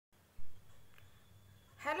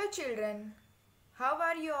Hello children, how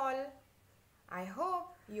are you all? I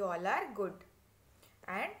hope you all are good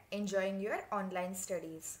and enjoying your online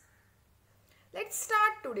studies. Let's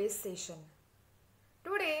start today's session.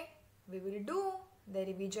 Today we will do the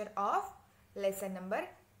revision of lesson number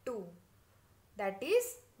 2, that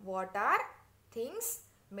is what are things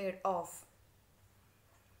made of.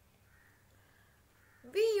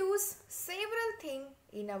 We use several things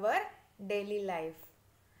in our daily life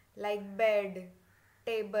like bed,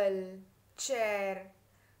 table, chair,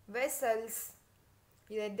 vessels,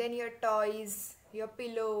 then your toys, your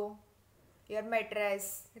pillow, your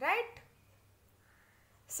mattress, right?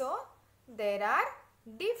 So there are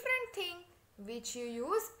different things which you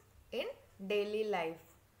use in daily life,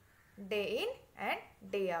 day in and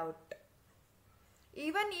day out.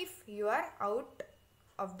 Even if you are out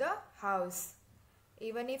of the house,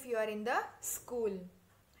 even if you are in the school,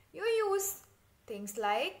 you use things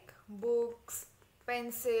like books,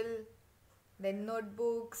 pencil, then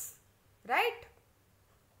notebooks, right?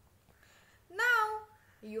 Now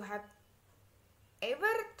you have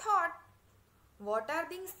ever thought what are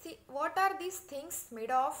these things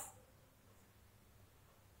made of?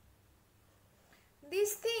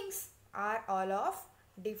 These things are all of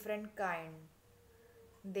different kind.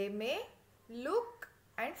 They may look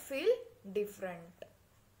and feel different,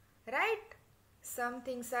 right? Some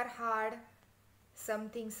things are hard, some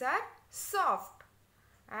things are soft,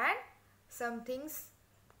 and some things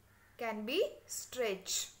can be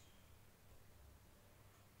stretched.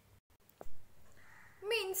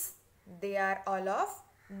 Means they are all of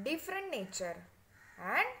different nature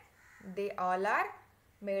and they all are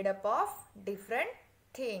made up of different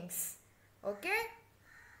things. Okay?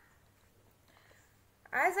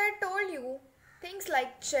 As I told you, things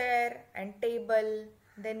like chair and table,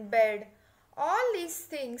 then bed, all these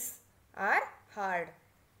things are hard.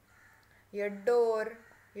 Your door,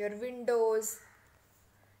 your windows,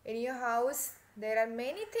 in your house, there are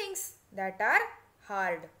many things that are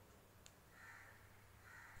hard.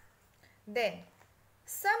 Then,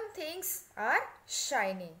 some things are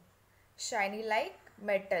shiny, shiny like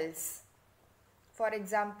metals. For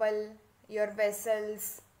example, your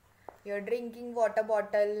vessels, your drinking water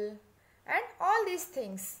bottle, and all these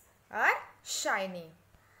things are shiny.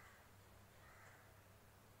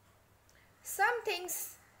 Some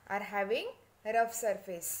things are having rough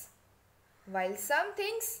surface, while some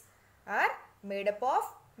things are made up of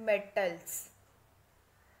metals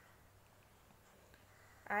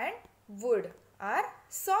and wood are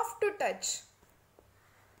soft to touch.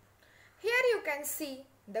 Here you can see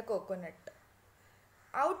the coconut.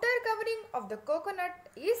 Outer covering of the coconut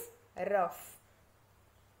is rough.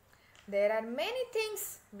 There are many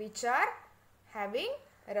things which are having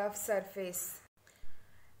rough surface.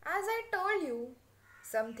 As I told you,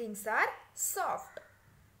 some things are soft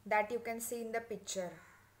that you can see in the picture.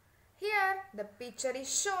 Here the picture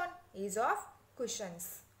is shown is of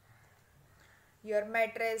cushions. Your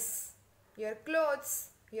mattress, your clothes,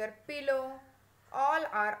 your pillow, all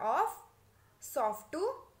are of soft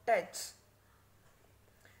to touch.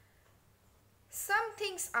 Some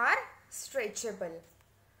things are stretchable,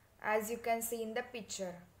 as you can see in the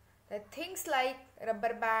picture. The things like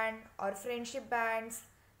rubber band or friendship bands,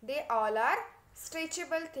 they all are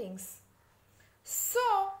stretchable things. So,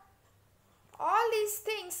 all these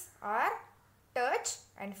things are touch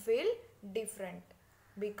and feel different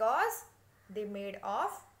because they made of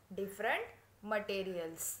different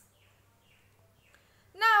materials.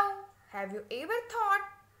 Now, have you ever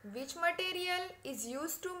thought which material is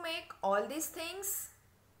used to make all these things?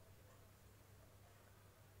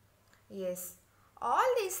 Yes,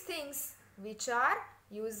 all these things which are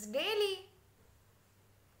used daily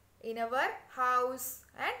in our house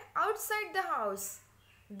and outside the house.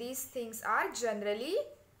 These things are generally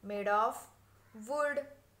made of wood,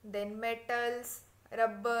 then metals,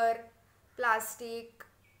 rubber, plastic,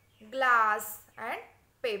 glass and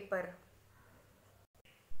paper.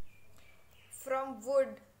 From wood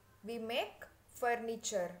we make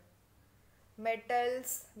furniture.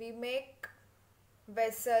 Metals we make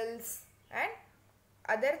vessels and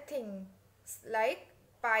other things like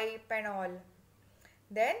pipe and all.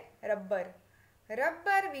 Then rubber.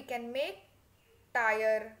 Rubber we can make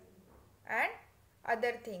tire and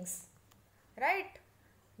other things, right?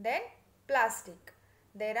 Then plastic.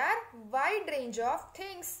 There are wide range of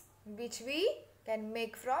things which we can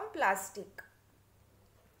make from plastic.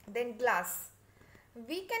 Then glass.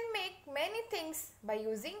 We can make many things by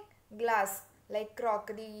using glass like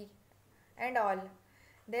crockery and all.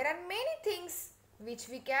 There are many things which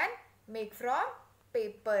we can make from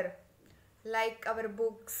paper like our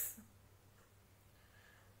books.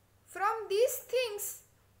 From these things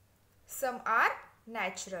some are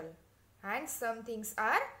natural and some things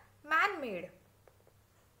are man-made.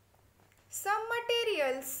 Some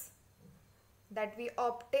materials that we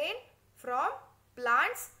obtain from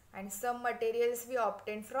plants and some materials we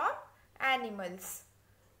obtain from animals.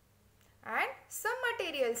 And some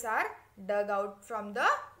materials are dug out from the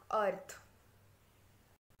earth.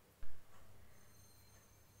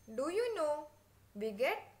 Do you know we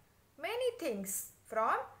get many things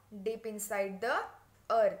from deep inside the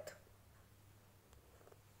earth?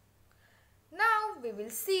 Now we will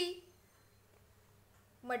see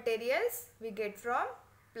materials we get from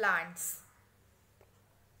plants.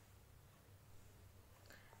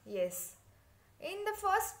 Yes, in the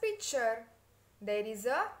first picture there is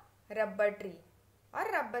a rubber tree or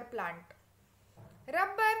rubber plant.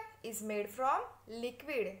 Rubber is made from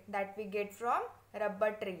liquid that we get from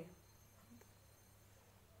rubber tree.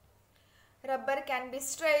 Rubber can be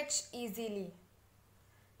stretched easily.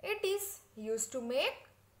 It is used to make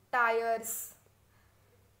tires.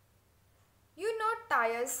 You know,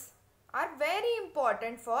 tires are very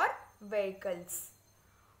important for vehicles.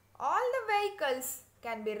 All the vehicles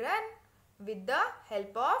can be run with the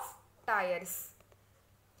help of tires.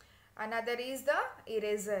 Another is the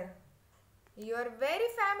eraser. You are very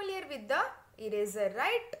familiar with the eraser,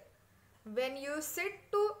 right? When you sit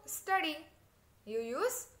to study, you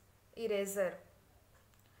use eraser.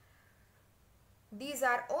 These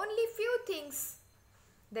are only few things.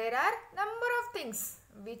 There are number of things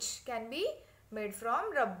which can be made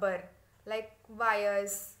from rubber, like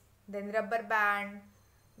wires, then rubber band,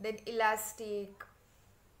 then elastic.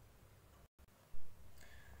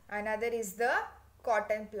 Another is the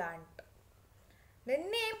cotton plant. The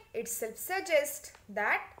name itself suggests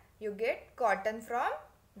that you get cotton from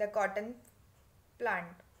the cotton plant.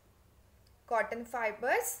 Cotton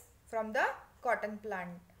fibers from the cotton plant,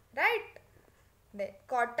 right? The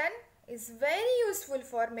cotton is very useful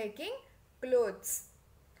for making clothes.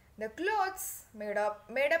 The clothes made up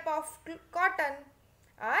of cotton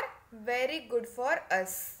are very good for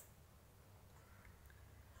us.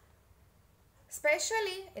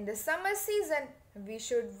 Especially in the summer season, we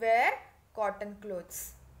should wear cotton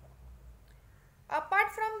clothes.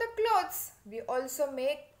 Apart from the clothes, we also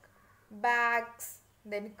make bags,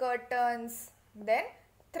 then curtains, then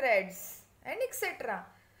threads and etc.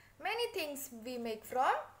 Many things we make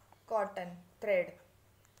from cotton thread.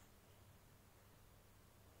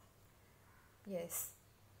 Yes.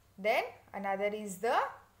 Then another is the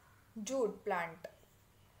jute plant.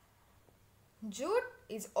 Jute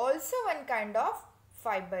is also one kind of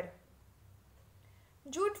fiber.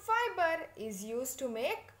 Jute fiber is used to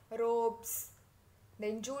make ropes,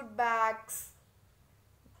 then jute bags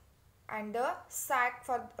and the sack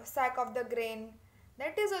of the grain,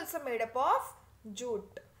 that is also made up of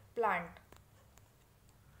jute plant.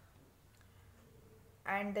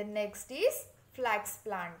 And the next is flax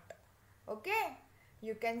plant. Okay,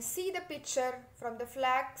 you can see the picture. From the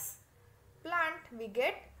flax plant we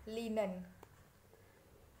get linen.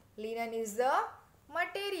 Linen is the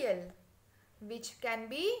material which can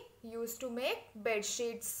be used to make bed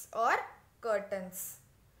sheets or curtains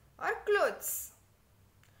or clothes.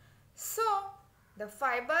 So the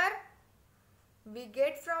fiber we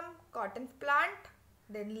get from cotton plant,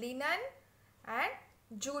 then linen and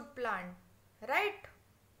jute plant, right?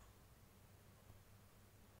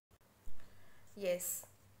 Yes.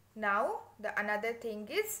 Now the another thing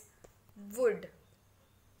is wood.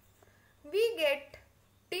 We get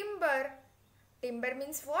timber. Timber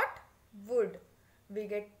means what? Wood. We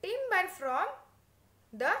get timber from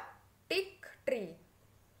the teak tree.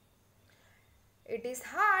 It is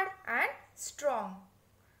hard and strong.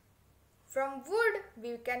 From wood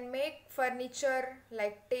we can make furniture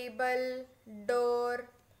like table, door,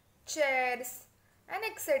 chairs and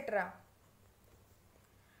etc.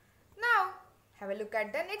 Now have a look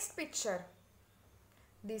at the next picture.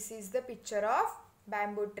 This is the picture of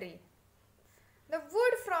bamboo tree. The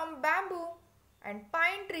wood from bamboo and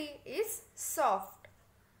pine tree is soft.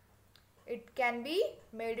 It can be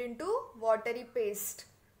made into watery paste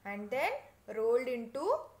and then rolled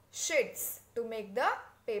into sheets to make the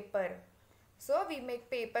paper. So we make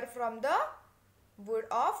paper from the wood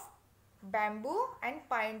of bamboo and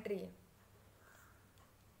pine tree.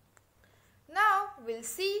 Now we'll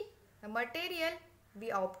see the material we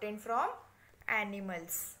obtain from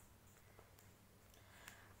animals.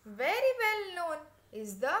 Very well known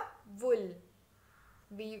is the wool.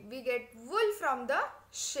 We get wool from the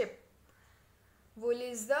sheep. Wool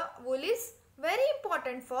is very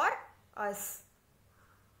important for us.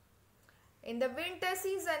 In the winter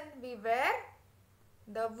season we wear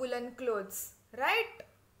the woolen clothes, right?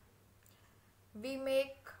 We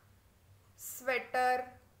make sweater,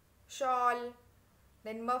 shawl,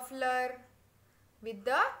 then muffler with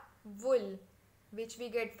the wool which we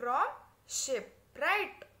get from sheep,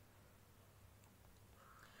 right?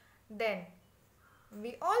 Then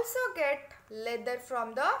we also get leather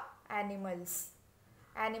from the animals.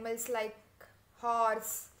 Animals like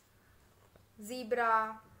horse,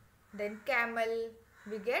 zebra, then camel.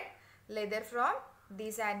 We get leather from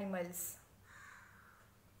these animals.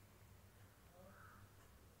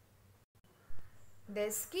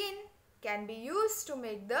 Their skin can be used to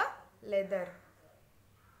make the leather.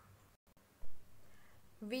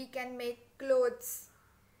 We can make clothes,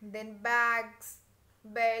 then bags,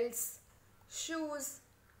 belts, shoes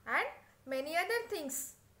and many other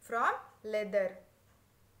things from leather.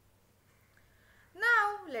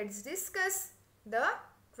 Now let's discuss the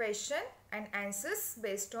question and answers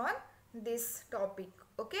based on this topic.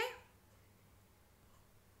 Okay?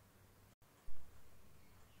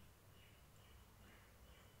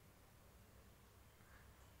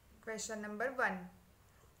 Question number 1.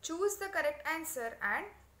 Choose the correct answer and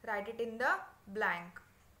write it in the blank.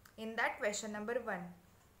 In that question number 1,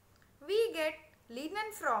 we get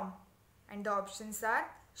linen from, and the options are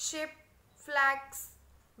sheep, flax,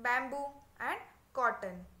 bamboo and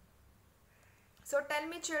cotton. So tell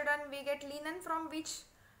me children, we get linen from which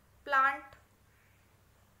plant?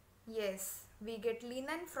 Yes, we get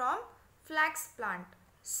linen from flax plant.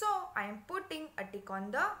 So I am putting a tick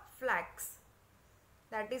on the flax.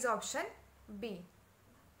 That is option B.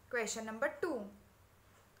 Question number 2.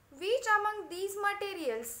 Which among these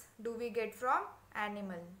materials do we get from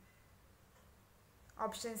animal?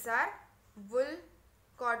 Options are wool,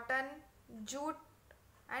 cotton, jute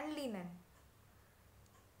and linen.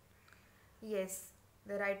 Yes,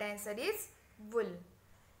 the right answer is wool.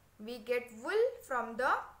 We get wool from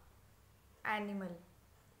the animal.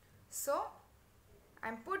 So, I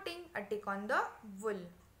am putting a tick on the wool.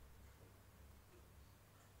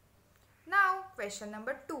 Now, question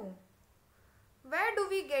number 2. Where do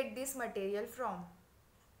we get this material from?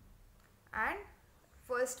 And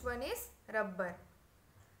first one is rubber.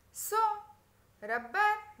 So,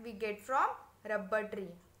 rubber we get from rubber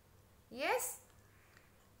tree. Yes.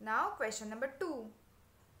 Now, question number 2.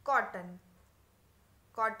 Cotton.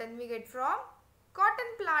 Cotton we get from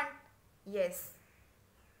cotton plant. Yes.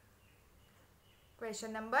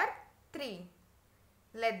 Question number 3.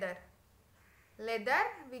 Leather. Leather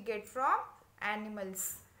we get from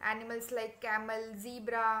animals. Animals like camel,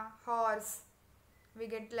 zebra, horse. We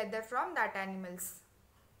get leather from that animals.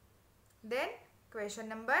 Then question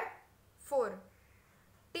number 4.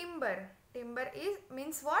 Timber. Timber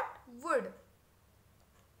means what? Wood.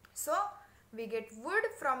 So we get wood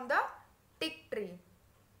from the teak tree.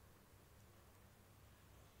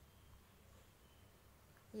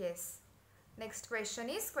 Yes. Next question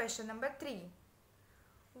is question number 3.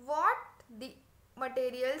 What the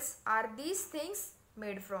materials are these things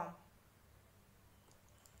made from?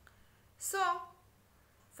 So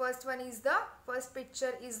first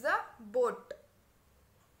picture is the boat.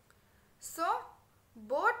 So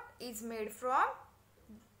boat is made from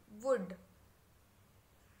wood.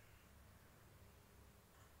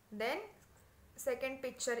 Then second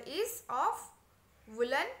picture is of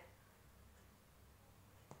woolen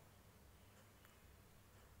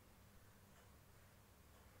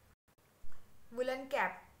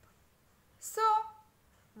cap. So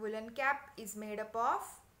woolen cap is made up of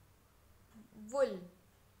wool.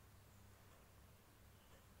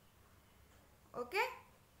 Okay.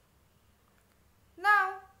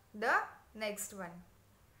 Now the next one.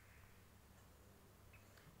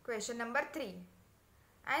 Question number 3.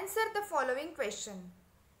 Answer the following question.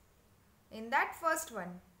 In that first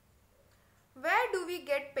one, where do we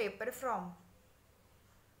get paper from?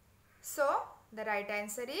 So the right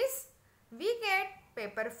answer is we get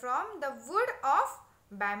paper from the wood of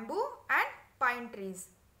bamboo and pine trees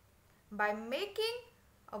by making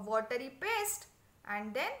a watery paste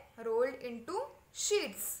and then rolled into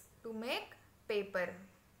sheets to make paper.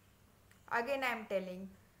 Again I am telling,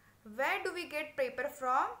 where do we get paper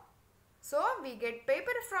from? So we get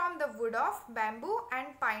paper from the wood of bamboo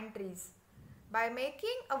and pine trees by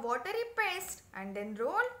making a watery paste and then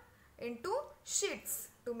roll into sheets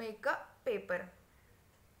to make a paper.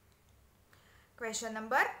 Question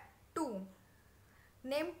number 2.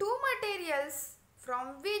 Name 2 materials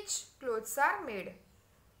from which clothes are made.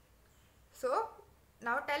 So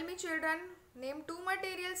now tell me children, name 2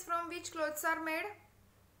 materials from which clothes are made.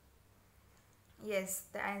 Yes,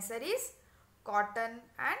 the answer is cotton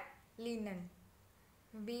and linen.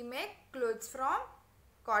 We make clothes from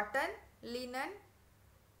cotton, linen.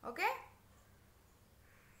 Okay.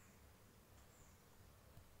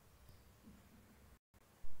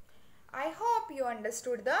 you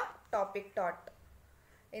understood the topic taught.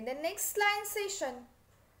 In the next line session,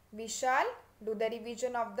 we shall do the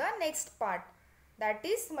revision of the next part, that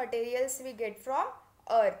is materials we get from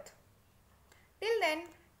earth. Till then,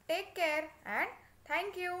 take care and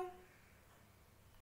thank you.